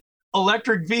 100%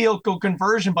 electric vehicle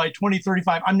conversion by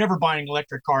 2035. I'm never buying an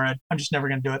electric car, Ed. I'm just never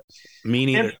going to do it. Me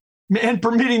neither. And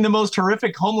permitting the most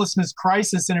horrific homelessness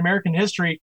crisis in American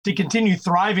history to continue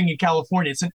thriving in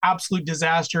California. It's an absolute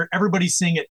disaster. Everybody's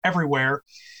seeing it everywhere.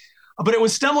 But it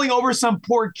was stumbling over some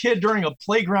poor kid during a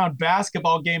playground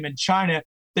basketball game in China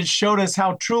that showed us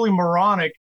how truly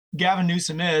moronic Gavin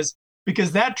Newsom is,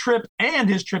 because that trip and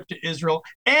his trip to Israel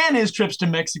and his trips to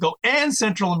Mexico and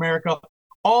Central America,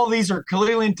 all these are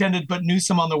clearly intended to put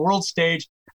Newsom on the world stage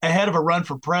ahead of a run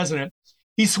for president.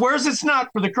 He swears it's not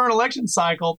for the current election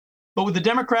cycle, but with the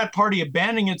Democrat Party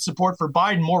abandoning its support for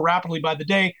Biden more rapidly by the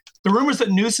day, the rumors that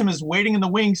Newsom is waiting in the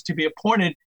wings to be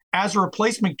appointed as a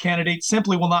replacement candidate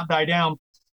simply will not die down.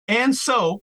 And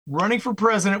so, running for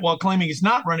president while claiming he's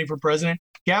not running for president,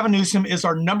 Gavin Newsom is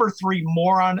our number 3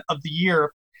 moron of the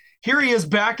year. here he is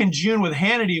back in June with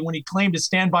Hannity when he claimed to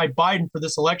stand by Biden for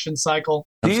this election cycle.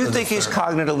 Do you think he's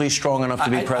cognitively strong enough to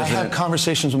be president? I have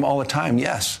conversations with him all the time,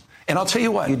 yes. And I'll tell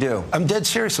you what. You do? I'm dead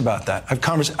serious about that. I've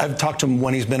talked to him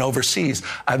when he's been overseas.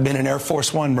 I've been in Air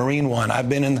Force One, Marine One. I've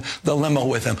been in the limo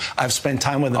with him. I've spent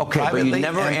time with him privately. But you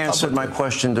never answered my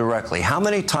question directly. How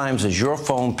many times does your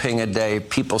phone ping a day,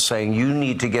 people saying you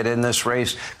need to get in this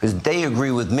race because they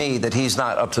agree with me that he's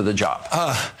not up to the job?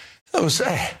 I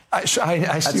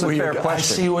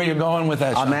see where you're going with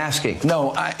that. I'm asking.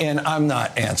 No, and I'm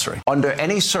not answering. Under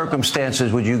any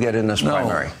circumstances would you get in this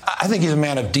primary? I think he's a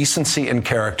man of decency and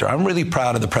character. I'm really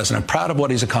proud of the president. I'm proud of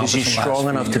what he's accomplished. Is he strong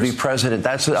enough to be president?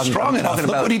 That's strong enough. Look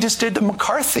what he just did to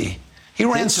McCarthy. He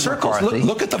ran circles.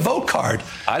 Look at the vote card.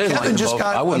 I didn't like the vote.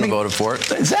 I wouldn't have voted for it.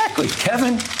 Exactly.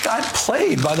 Kevin got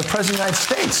played by the president of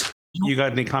the United States. You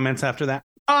got any comments after that?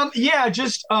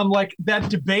 Just like that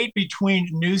debate between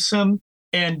Newsom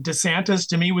and DeSantis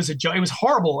to me was it was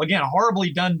horrible. Again, a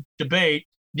horribly done debate.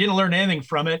 Didn't learn anything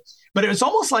from it. But it was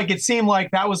almost like it seemed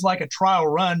like that was like a trial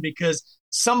run because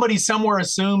somebody somewhere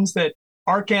assumes that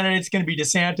our candidate's going to be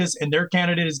DeSantis and their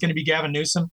candidate is going to be Gavin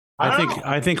Newsom.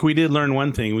 I think we did learn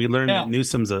one thing. We learned that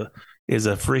Newsom's is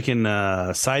a freaking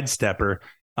sidestepper.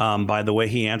 By the way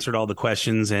he answered all the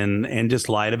questions and just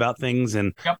lied about things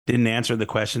and didn't answer the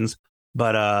questions.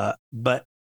 But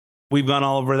we've gone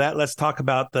all over that. Let's talk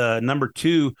about the number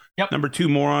two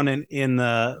moron in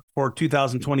for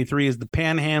 2023 is the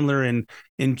panhandler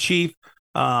in chief,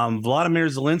 Vladimir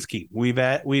Zelensky.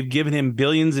 We've given him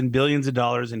billions and billions of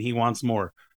dollars, and he wants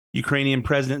more. Ukrainian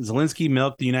President Zelensky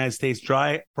milked the United States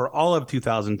dry for all of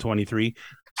 2023,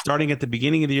 starting at the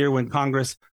beginning of the year when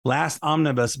Congress' last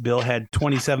omnibus bill had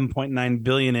 $27.9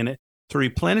 billion in it to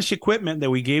replenish equipment that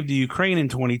we gave to Ukraine in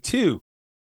 22.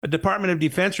 A Department of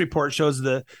Defense report shows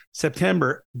by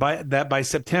September,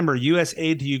 U.S.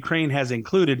 aid to Ukraine has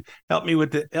included. Help me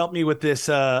with this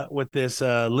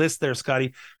list there,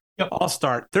 Scotty. I'll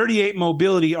start. 38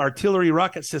 mobility artillery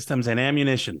rocket systems and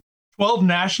ammunition. 12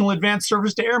 National Advanced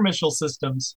Surface-to-Air Missile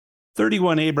Systems.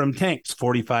 31 Abrams tanks,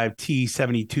 45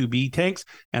 T-72B tanks,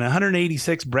 and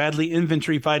 186 Bradley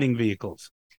infantry fighting vehicles.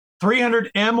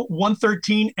 300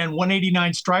 M113 and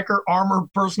 189 Stryker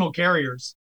armored personal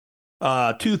carriers.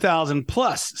 2,000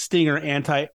 plus Stinger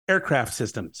anti-aircraft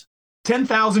systems.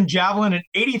 10,000 Javelin and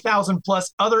 80,000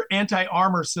 plus other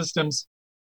anti-armor systems.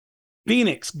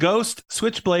 Phoenix, Ghost,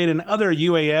 Switchblade, and other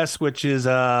UAS, which is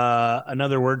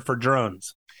another word for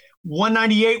drones.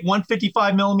 198,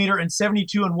 155 millimeter, and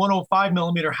 72 and 105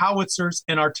 millimeter howitzers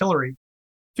and artillery.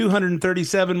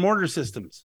 237 mortar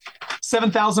systems.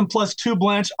 7,000 plus two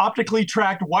Blanche optically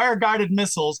tracked wire-guided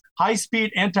missiles,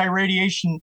 high-speed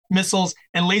anti-radiation missiles,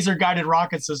 and laser-guided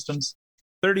rocket systems.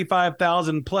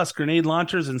 35,000 plus grenade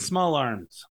launchers and small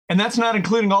arms. And that's not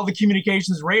including all the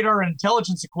communications, radar, and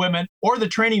intelligence equipment, or the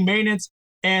training, maintenance,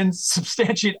 and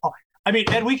substantiate. I mean,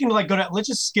 Ed, we can go down. Let's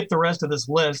just skip the rest of this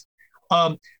list.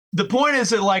 The point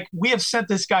is that we have sent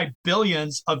this guy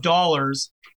billions of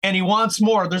dollars, and he wants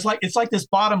more. It's like this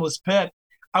bottomless pit.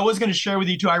 I was going to share with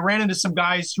you too. I ran into some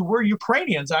guys who were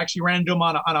Ukrainians. I actually ran into them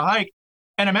on a hike,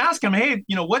 and I'm asking them, hey,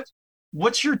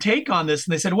 what's your take on this?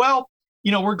 And they said, well,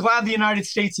 we're glad the United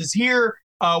States is here.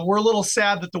 We're a little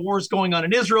sad that the war is going on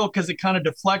in Israel because it kind of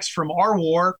deflects from our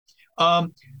war.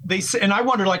 They say, and I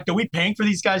wondered, are we paying for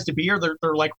these guys to be here?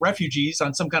 They're like refugees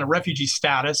on some kind of refugee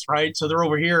status, right? So they're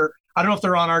over here. I don't know if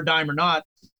they're on our dime or not.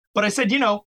 But I said,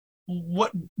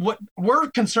 what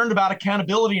we're concerned about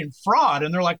accountability and fraud.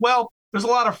 And they're like, well, there's a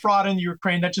lot of fraud in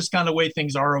Ukraine. That's just kind of the way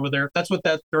things are over there. That's what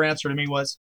their answer to me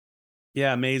was.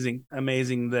 Yeah, amazing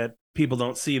that people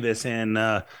don't see this. And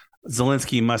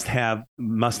Zelensky must have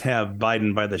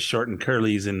Biden by the short and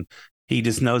curlies, and he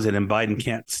just knows it. And Biden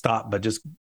can't stop but just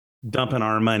dumping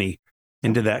our money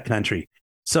into that country.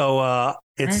 So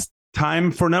it's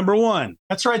time for number one.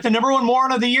 That's right. The number one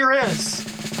moron of the year is.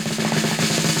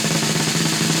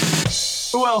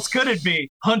 Who else could it be?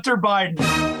 Hunter Biden.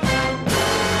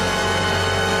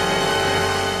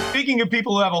 Speaking of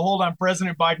people who have a hold on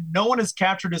President Biden, no one has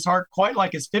captured his heart quite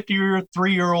like his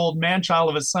 53-year-old man-child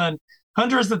of a son.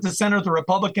 Hunter is at the center of the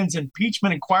Republicans'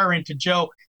 impeachment inquiry into Joe,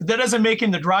 but that doesn't make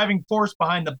him the driving force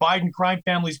behind the Biden crime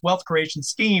family's wealth creation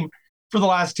scheme for the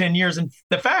last 10 years. And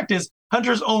the fact is,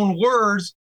 Hunter's own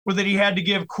words were that he had to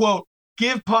give, quote,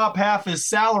 give Pop half his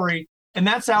salary. And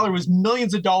that salary was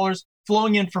millions of dollars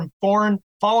flowing in from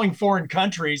following foreign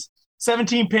countries.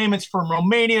 17 payments from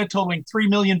Romania totaling $3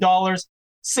 million,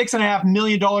 $6.5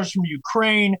 million from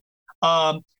Ukraine.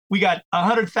 We got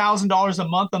 $100,000 a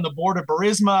month on the board of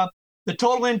Burisma. The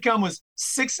total income was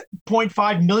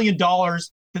 $6.5 million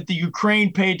that the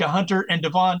Ukraine paid to Hunter and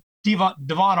Devon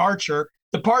Archer.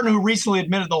 the partner who recently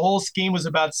admitted the whole scheme was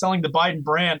about selling the Biden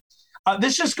brand.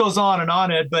 This just goes on and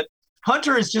on, Ed, but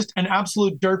Hunter is just an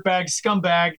absolute dirtbag,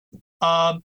 scumbag,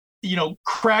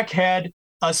 crackhead,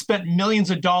 spent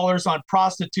millions of dollars on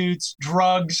prostitutes,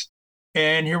 drugs,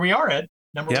 and here we are, Ed.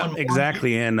 Number one.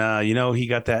 Exactly. And, he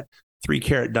got that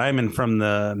 3-carat diamond from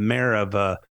the mayor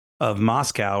of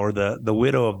Moscow, or the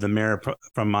widow of the mayor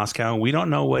from Moscow. And we don't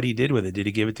know what he did with it. Did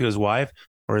he give it to his wife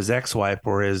or his ex-wife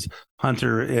or his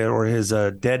Hunter or his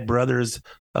dead brother's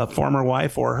former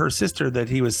wife or her sister that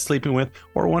he was sleeping with,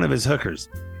 or one of his hookers?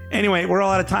 Anyway, we're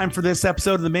all out of time for this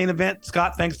episode of The Main Event.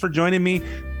 Scott, thanks for joining me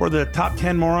for the top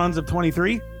 10 morons of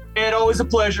 23. And always a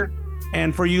pleasure.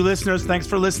 And for you listeners, thanks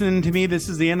for listening to me. This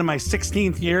is the end of my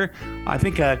 16th year. I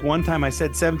think one time I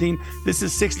said 17. This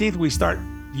is 16th. We start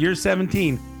year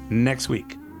 17 next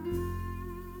week.